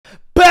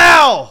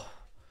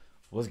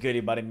What's good,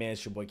 everybody, man?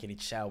 It's your boy, Kenny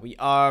Chao. We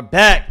are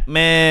back,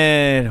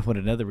 man, with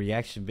another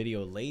reaction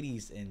video.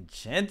 Ladies and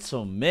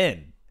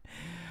gentlemen,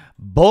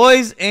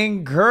 boys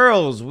and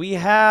girls, we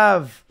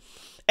have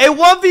a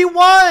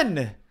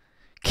 1v1.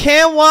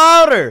 Cam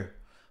Wilder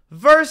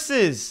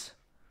versus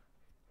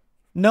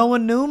Noah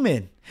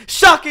Neumann.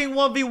 Shocking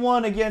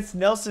 1v1 against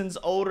Nelson's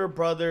older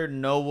brother,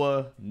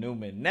 Noah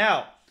Neumann.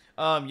 Now,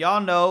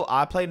 y'all know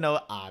I play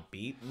Noah. I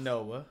beat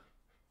Noah.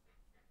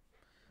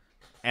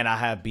 And I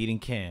have beaten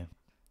Cam.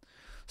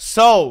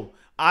 So,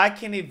 I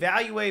can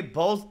evaluate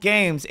both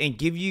games and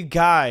give you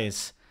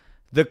guys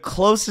the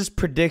closest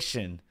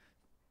prediction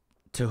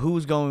to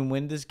who's going to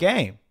win this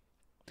game.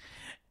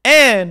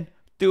 And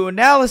through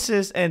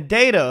analysis and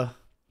data,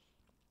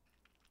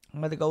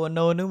 I'm going to go with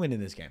Noah Neumann in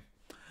this game.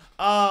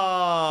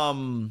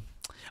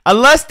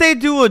 Unless they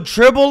do a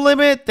dribble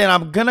limit, then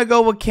I'm going to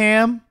go with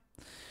Cam.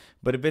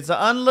 But if it's an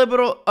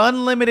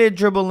unlimited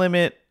dribble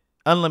limit,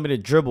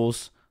 unlimited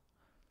dribbles,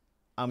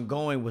 I'm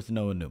going with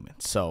Noah Neumann.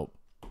 So,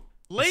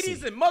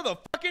 ladies and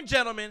motherfucking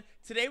gentlemen,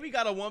 today we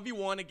got a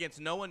 1v1 against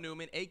Noah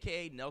Neumann,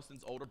 a.k.a.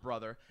 Nelson's older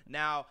brother.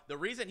 Now, the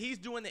reason he's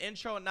doing the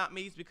intro and not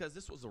me is because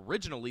this was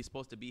originally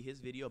supposed to be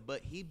his video,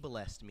 but he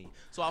blessed me.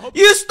 So I hope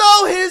you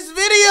stole his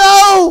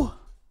video!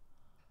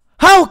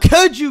 How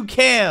could you,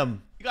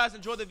 Cam? you guys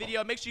enjoy the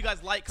video. Make sure you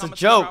guys like, comment,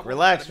 it's a joke. subscribe.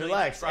 Relax,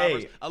 relax.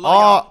 Hey,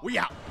 we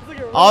out.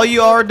 All you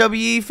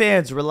RWE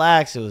fans,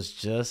 relax. It was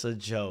just a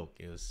joke.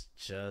 It was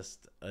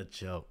just a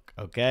joke.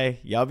 Okay,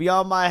 y'all be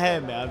on my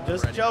head, man. I'm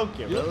just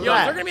joking. Relax. Yo,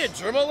 is there gonna be a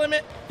dribble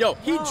limit? Yo,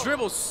 he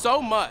dribbles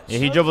so much. Yeah,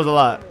 he dribbles a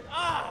lot.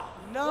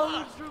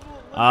 No dribble.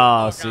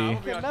 Oh, see.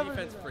 Be on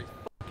defense for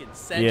fucking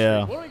century.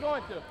 Yeah. What are we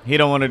going to? He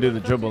don't want to do the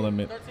dribble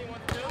limit. 13,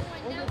 1,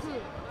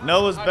 2?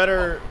 Noah's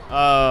better.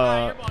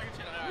 Noah's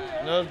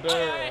Noah's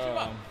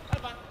better.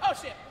 Oh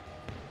shit.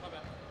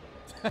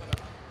 My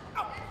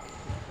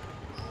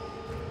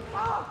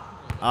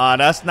bad.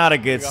 That's not a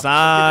good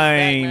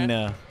sign.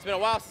 It's been a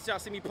while since y'all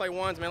see me play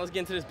ones, man. Let's get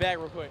into this bag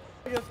real quick.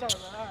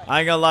 I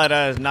ain't gonna lie,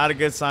 that is not a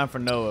good sign for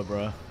Noah,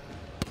 bro.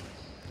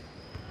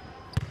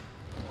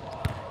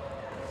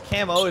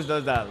 Cam always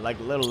does that, like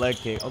little leg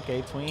kick.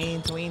 Okay,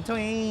 tween, tween,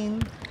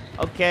 tween.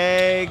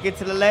 Okay, get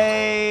to the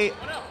leg.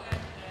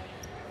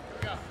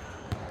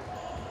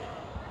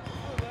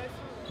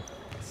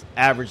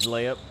 Average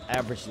layup,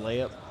 average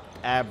layup,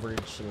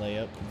 average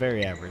layup,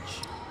 very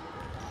average.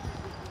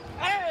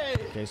 Hey!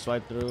 Okay,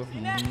 swipe through.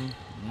 That's an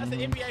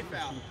NBA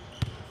foul.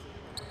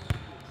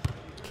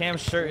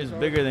 Cam's shirt is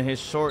bigger than his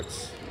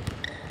shorts.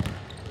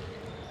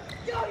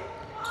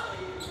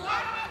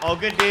 Oh,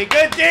 good D,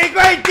 good D,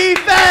 great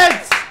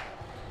defense!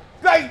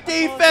 Great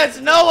defense,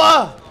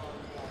 Noah!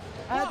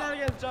 I had that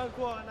against John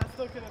Quall, and I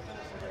still couldn't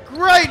finish it.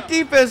 Great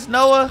defense,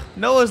 Noah.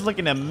 Noah's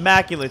looking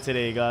immaculate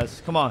today,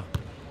 guys. Come on.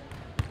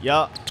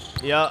 Yup,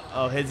 yup.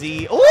 Oh,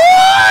 Hizzy. Ooh!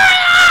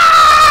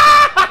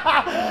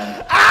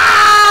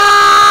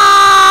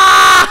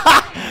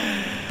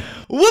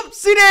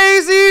 Whoopsie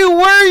daisy,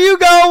 where are you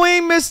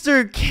going,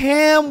 Mr.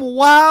 Cam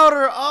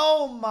Wilder?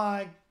 Oh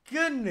my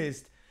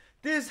goodness.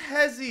 This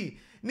hezzy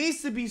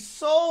needs to be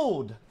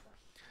sold.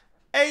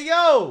 Hey,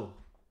 yo.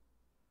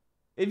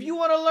 If you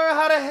want to learn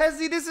how to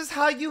hezzy, this is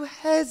how you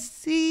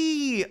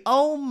hezzy.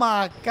 Oh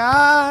my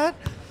God.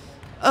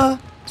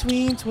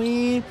 Tween,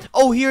 tween.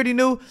 Oh, he already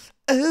knew.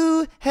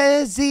 Oh,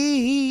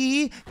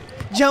 hezzy.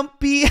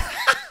 Jumpy.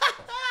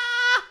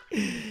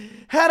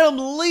 Had him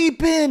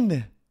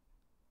leaping.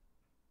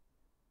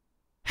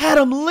 Had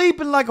him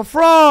leaping like a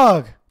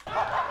frog.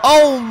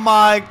 Oh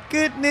my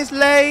goodness,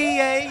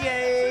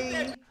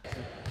 lay.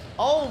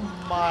 Oh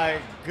my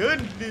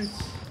goodness.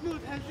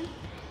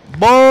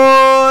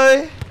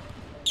 Boy.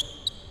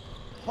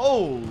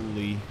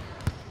 Holy.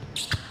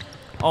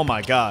 Oh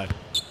my God.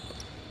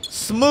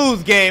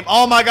 Smooth game.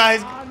 Oh my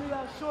God. I knew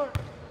that was short.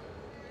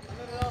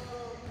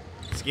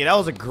 That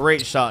was a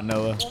great shot,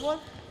 Noah.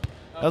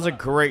 That was a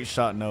great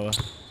shot, Noah.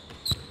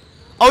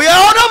 Oh yeah!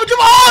 Oh no!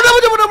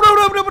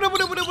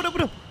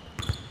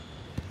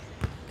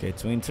 Okay,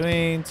 tween,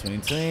 tween,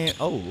 tween, tween.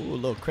 Oh, a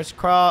little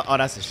crisscross. Oh,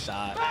 that's a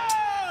shot.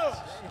 That's a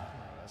shot.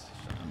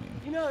 I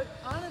mean, You know,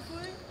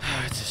 honestly,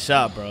 it's a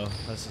shot, bro.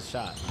 That's a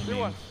shot. I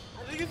mean, I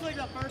think it's like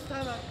the first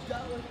time I've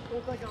dealt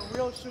with like a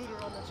real shooter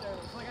on the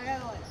channel. Like I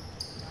had like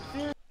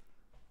serious.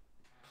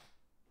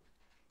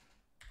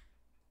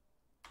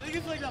 I think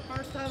it's like the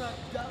first time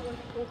I've dealt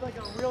with like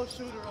a real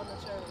shooter on the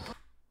channel.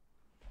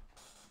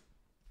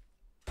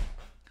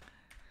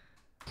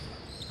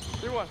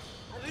 3-1.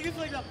 I think it's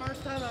like the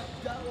first time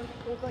I've dealt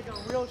with like a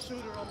real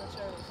shooter on the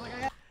channel. Like I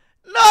had.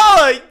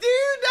 no, do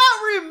you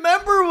not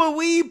remember when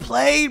we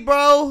played,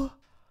 bro?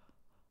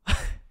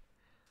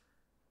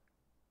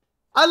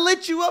 I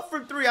lit you up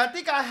from three. I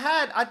think I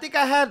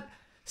had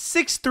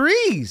 6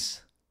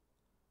 threes.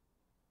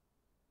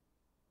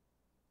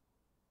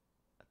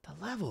 The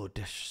level of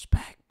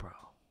disrespect, bro.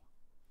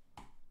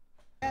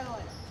 I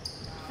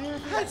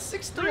had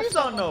 6 threes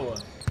on Noah.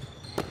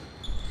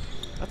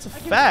 That's a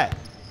fact.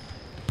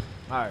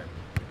 All right.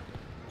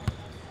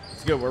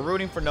 It's good. We're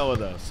rooting for Noah,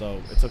 though, so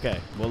it's okay.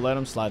 We'll let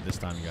him slide this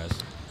time, you guys.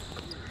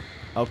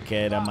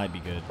 Okay, that might be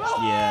good.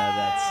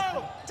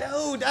 Yeah,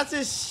 that's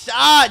his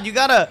shot. You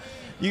gotta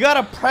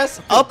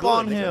press up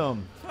on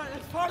him.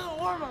 It's part of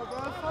the warm-up, bro.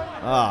 It's part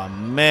of the Oh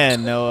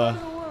man, Noah.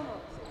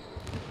 warm-up.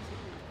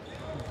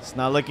 It's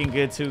not looking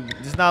good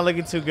it's not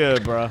looking too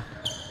good, bro.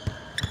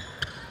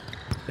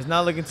 It's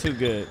not looking too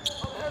good.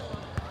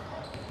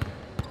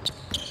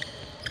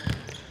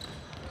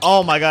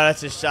 Oh my god,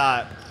 that's his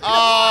shot.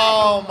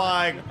 Oh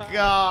my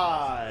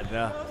god. It's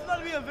about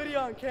to be a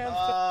video on cam.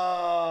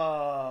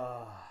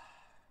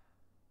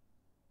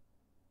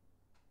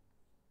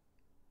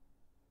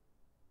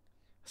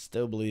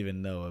 Still believe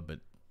in Noah, but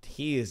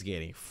he is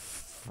getting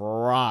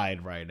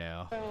fried right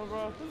now.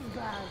 Bro, this is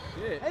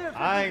bad.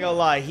 I ain't gonna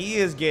lie, he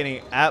is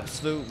getting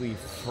absolutely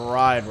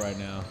fried right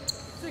now.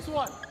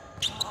 6-1.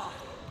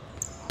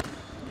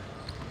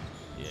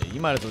 Yeah, you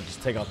might as well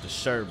just take off the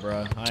shirt,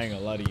 bro. I ain't gonna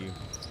lie to you.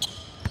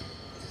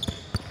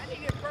 I need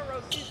to get front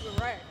row seats with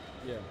Rack.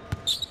 Yeah.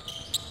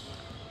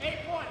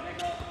 8 point,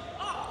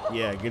 nigga.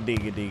 Yeah, good D,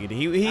 good D, good D.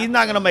 He's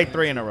not gonna make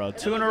 3 in a row.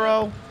 2 in a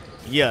row?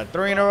 Yeah,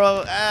 3 in a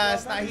row.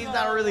 He's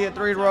not really a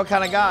 3 in a row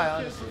kind of guy,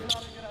 honestly.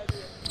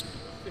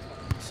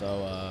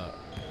 So,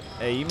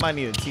 hey, you might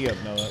need a tee up,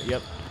 Noah.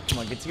 Yep. Come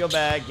on, get to your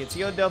bag. Get to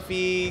your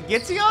Duffy.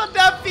 Get to your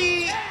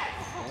Duffy.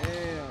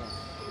 Damn.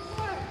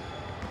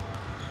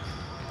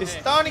 It's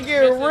starting to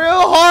get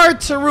real hard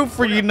to root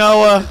for you,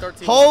 Noah.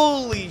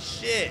 Holy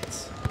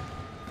shit.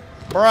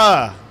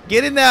 Bruh,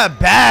 get in that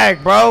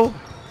bag, bro.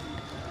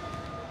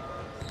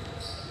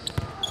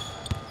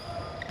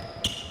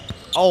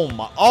 Oh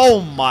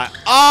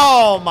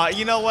my.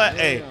 You know what?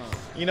 Hey,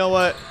 you know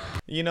what?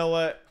 You know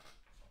what?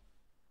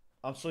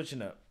 I'm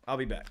switching up. I'll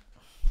be back.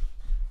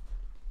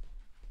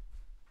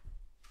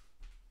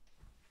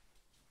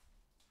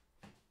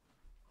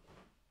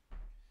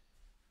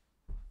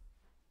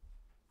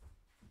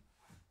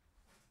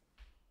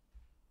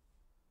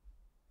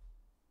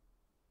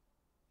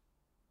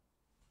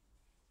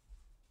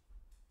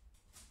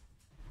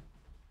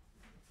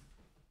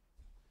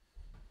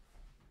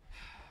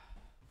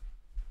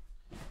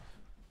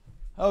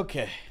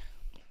 Okay.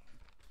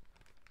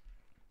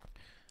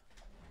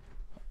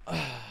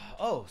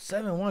 Oh,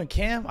 7-1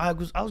 Cam. I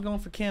was going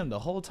for Cam the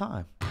whole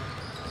time.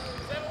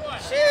 7-1.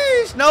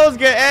 Sheesh, Noah's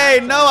good. Hey,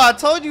 no, I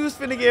told you he was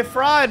finna get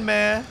fried,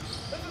 man.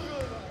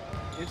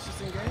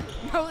 Interesting game.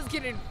 Noah's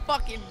getting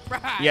fucking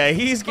fried. Yeah,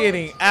 he's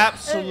getting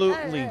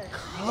absolutely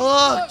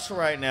cooked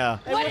right now.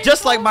 Hey,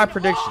 Just like my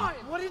prediction.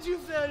 What did you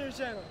say on your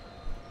channel?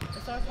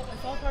 It's all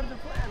part of the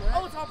plan, right?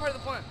 Oh, it's all part of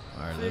the plan.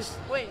 All right, let's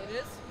Wait, it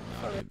is?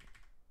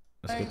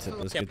 get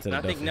to the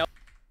I think Duffy. no.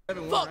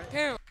 Fuck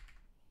him.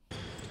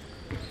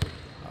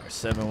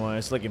 7-1.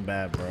 It's looking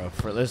bad, bro.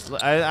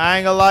 I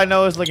ain't gonna lie,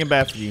 no, it's looking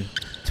bad for you.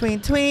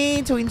 Tween.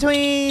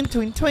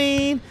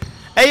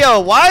 Hey, yo,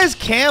 why is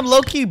Cam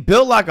low-key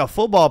built like a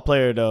football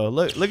player, though?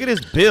 Look at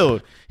his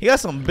build. He got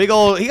some big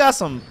old.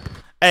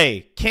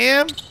 Hey,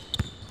 Cam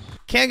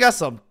got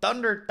some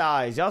thunder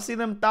thighs. Y'all see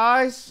them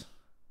thighs?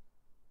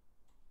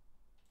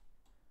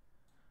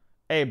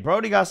 Hey,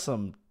 Brody got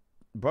some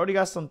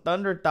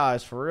thunder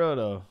thighs for real,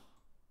 though.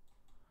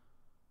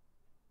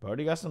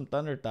 Brody got some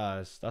thunder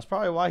thighs. That's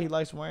probably why he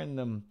likes wearing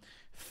them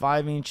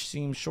 5-inch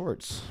seam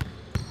shorts.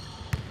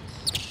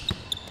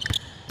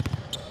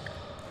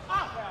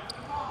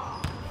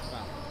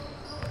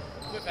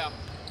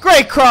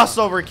 Great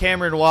crossover,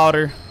 Cameron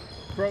Wilder.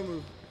 Pro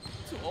move.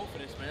 Too old for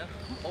this, man.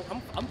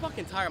 I'm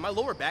fucking tired. My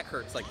lower back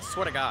hurts. Like,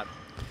 swear to God.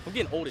 I'm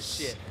getting old as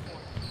shit.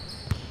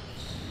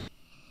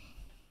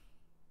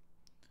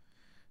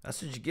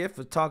 That's what you get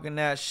for talking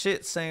that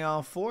shit saying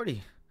I'm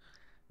 40.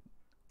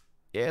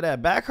 Yeah,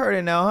 that back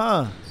hurting now,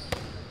 huh?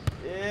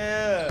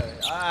 Yeah.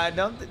 I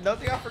don't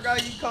think I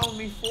forgot you called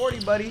me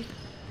 40, buddy.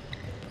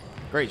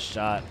 Great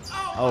shot.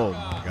 Oh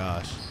my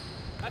gosh.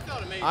 That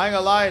felt amazing. I ain't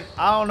gonna lie.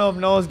 I don't know if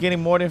Noah's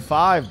getting more than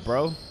 5,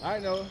 bro. I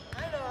know.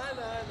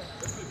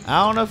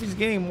 I don't know if he's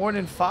getting more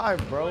than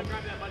 5, bro.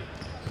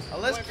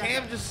 Unless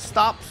Cam just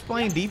stops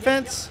playing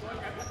defense.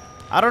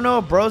 I don't know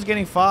if bro's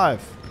getting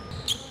 5.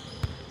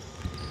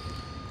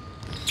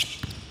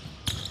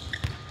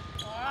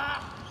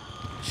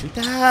 Shoot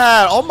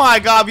that. Oh my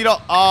God, you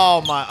don't.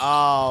 Oh my.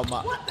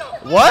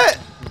 What?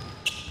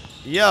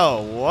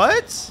 Yo,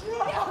 what?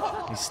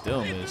 He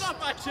still missed. Off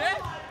my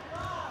chest?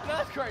 No,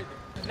 that's crazy.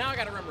 Now I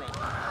got a rim run.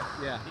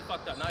 Yeah. He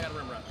fucked up. Now I got a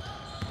rim run.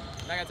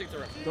 Now I got to take the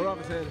rim. Throw it off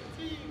his head.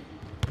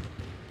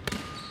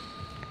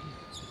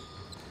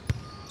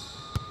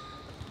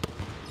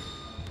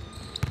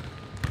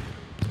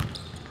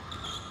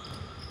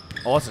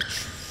 Oh, it's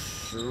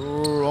a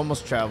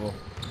almost travel.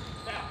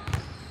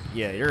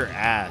 Yeah, you're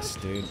ass,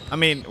 dude. I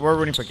mean, we're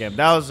rooting for Cam.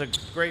 That was a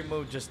great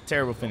move, just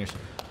terrible finish.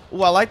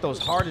 Ooh, I like those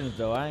Hardens,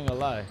 though. I ain't gonna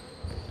lie.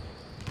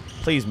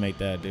 Please make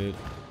that, dude.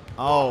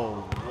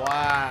 Oh,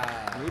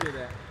 wow. Needed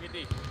that. Get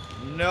deep.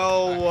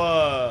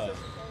 Noah.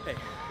 Hey,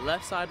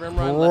 left side rim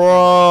run.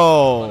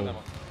 Bro.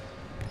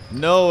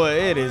 Noah,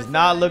 it is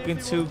not looking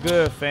too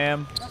good,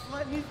 fam. That's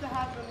what needs to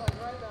happen,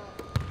 like right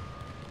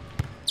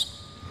now.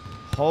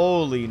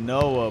 Holy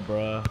Noah,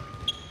 bruh.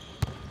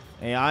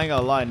 Hey, I ain't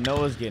gonna lie.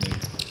 Noah's getting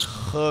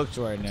cooked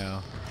right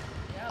now.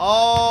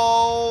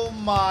 Oh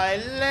my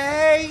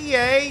lay.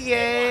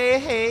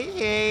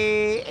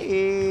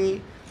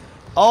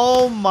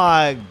 Oh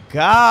my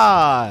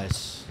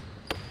gosh.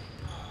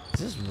 Is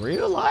this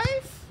real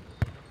life?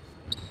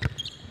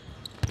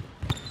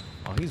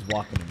 Oh, he's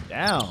walking him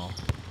down.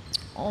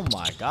 Oh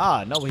my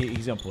god. No,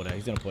 he's gonna pull that.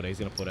 He's gonna pull that. He's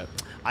gonna pull that.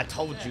 I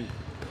told you.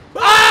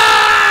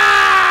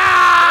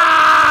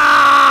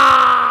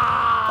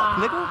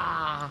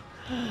 Nigga.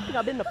 You think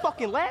I've been in the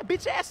fucking lab,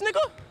 bitch ass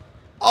nigga?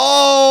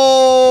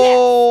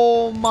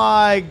 Oh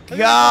my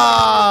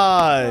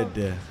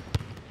god.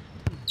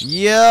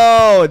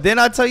 Yo, didn't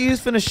I tell you he was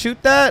finna shoot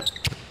that?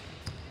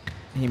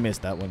 He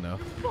missed that one though.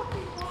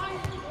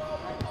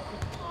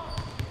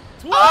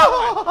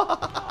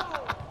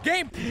 Oh!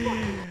 Game.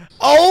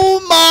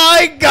 Oh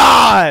my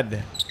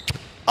god.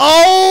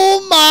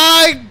 Oh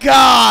my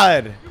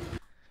god.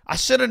 I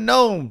should have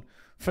known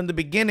from the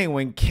beginning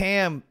when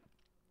Cam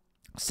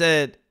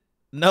said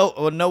no,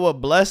 or Noah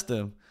blessed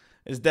him,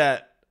 is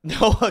that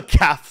Noah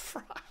got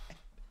fried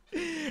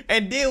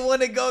and didn't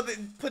want to go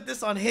put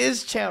this on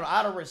his channel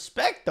out of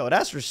respect though.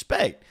 That's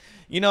respect.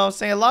 You know what I'm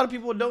saying? A lot of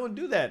people don't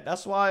do that.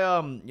 That's why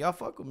y'all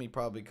fuck with me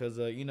probably because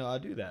you know I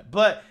do that.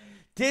 But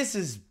this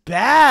is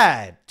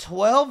bad.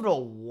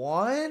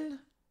 12-1.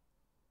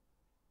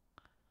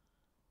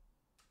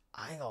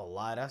 I ain't gonna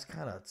lie, that's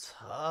kind of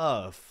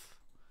tough.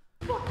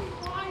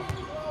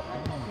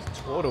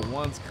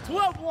 12-1's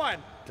 12-1.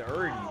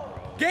 dirty,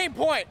 bro. Game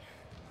point.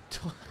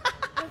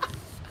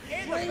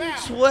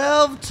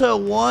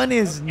 12-1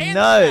 is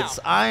nuts.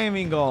 I ain't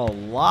even gonna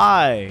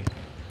lie.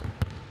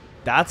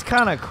 That's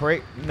kind of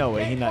crazy. No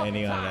way, he's not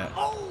ending on that.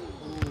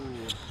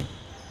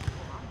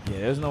 Yeah,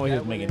 there's no way he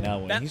was making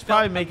that one. He's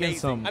probably making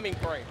some.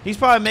 He's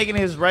probably making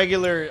his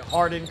regular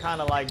Harden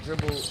kind of like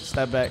dribble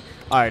step back.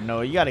 All right,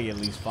 no, you gotta get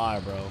at least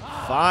 5, bro.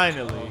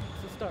 Finally.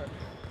 It's a start.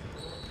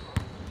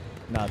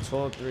 Nah,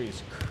 12-3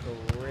 is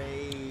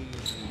crazy.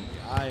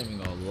 I ain't even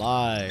gonna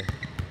lie.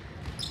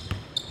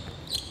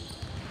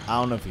 I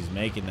don't know if he's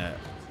making that.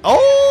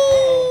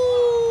 Oh!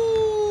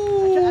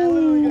 I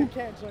literally got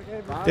catch like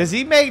every. Does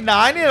he make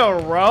 9 in a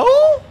row?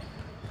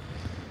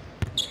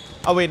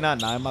 Oh wait, not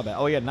 9. My bad.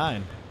 Oh yeah,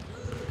 9.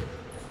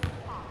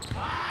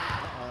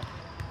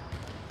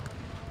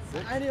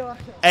 I knew.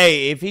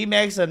 Hey, if he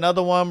makes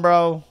another one,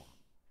 bro.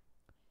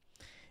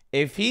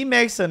 If he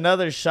makes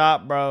another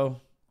shot, bro,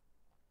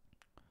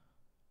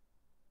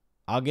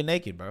 I'll get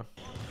naked, bro.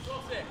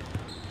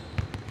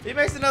 If he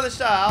makes another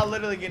shot, I'll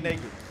literally get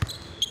naked.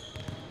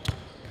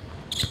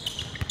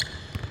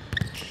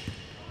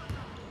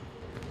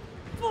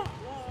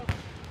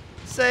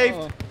 Saved.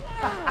 All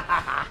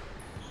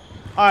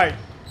right.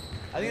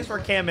 I think it's where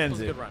Cam ends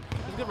it. Good run. It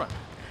was a good run.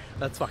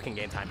 That's fucking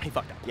game time. He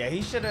fucked up. Yeah,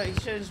 he should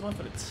have just went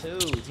for the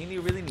 2s. He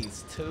really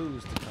needs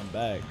 2s to come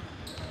back.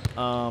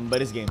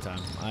 But it's game time.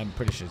 I'm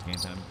pretty sure it's game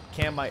time.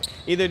 Cam might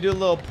either do a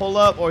little pull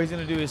up or he's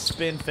gonna do his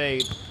spin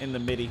fade in the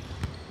midi,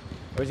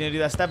 or he's gonna do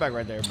that step back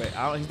right there. But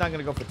he's not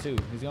gonna go for 2.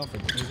 He's going for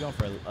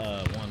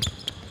 1.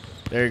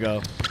 There you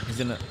go. He's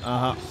gonna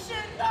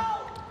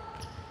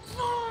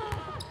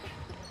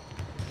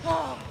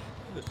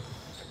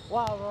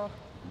Wow, bro.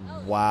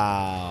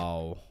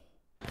 Wow.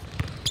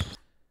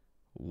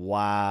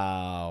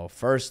 Wow.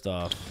 First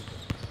off,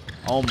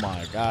 oh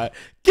my God.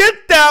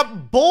 Get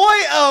that boy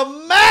a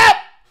map!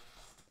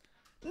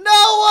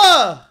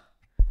 Noah!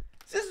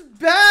 This is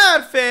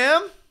bad,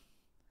 fam.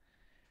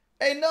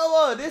 Hey,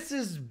 Noah, this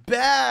is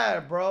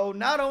bad, bro.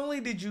 Not only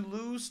did you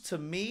lose to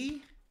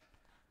me,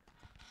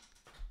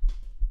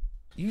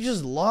 you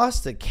just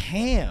lost to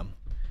Cam.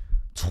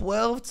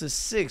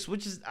 12-6,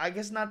 which is, I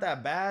guess, not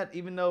that bad,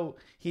 even though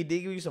he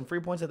did give you some free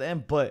points at the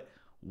end. But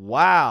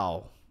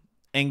wow.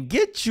 And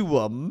get you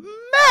a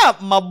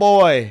map, my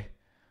boy.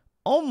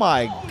 Oh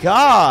my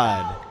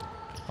God.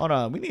 Hold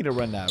on, we need to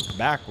run that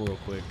back real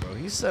quick, bro.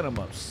 He set him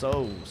up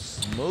so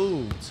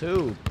smooth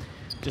too.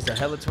 Just a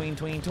hella tween.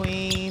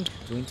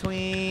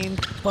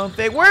 Pump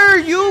fake. Where are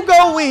you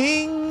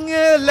going,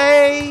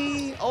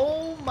 LA?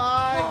 Oh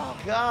my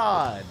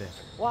God.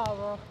 Wow,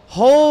 bro.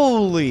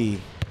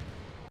 Holy.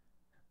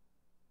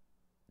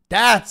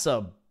 That's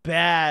a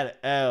bad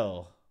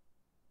L.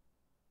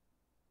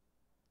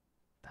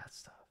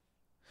 That's tough.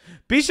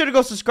 Be sure to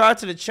go subscribe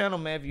to the channel,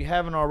 man, if you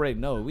haven't already.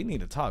 No, we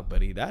need to talk,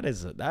 buddy. That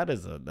is I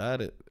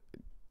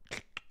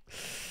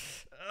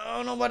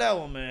don't know about that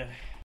one, man.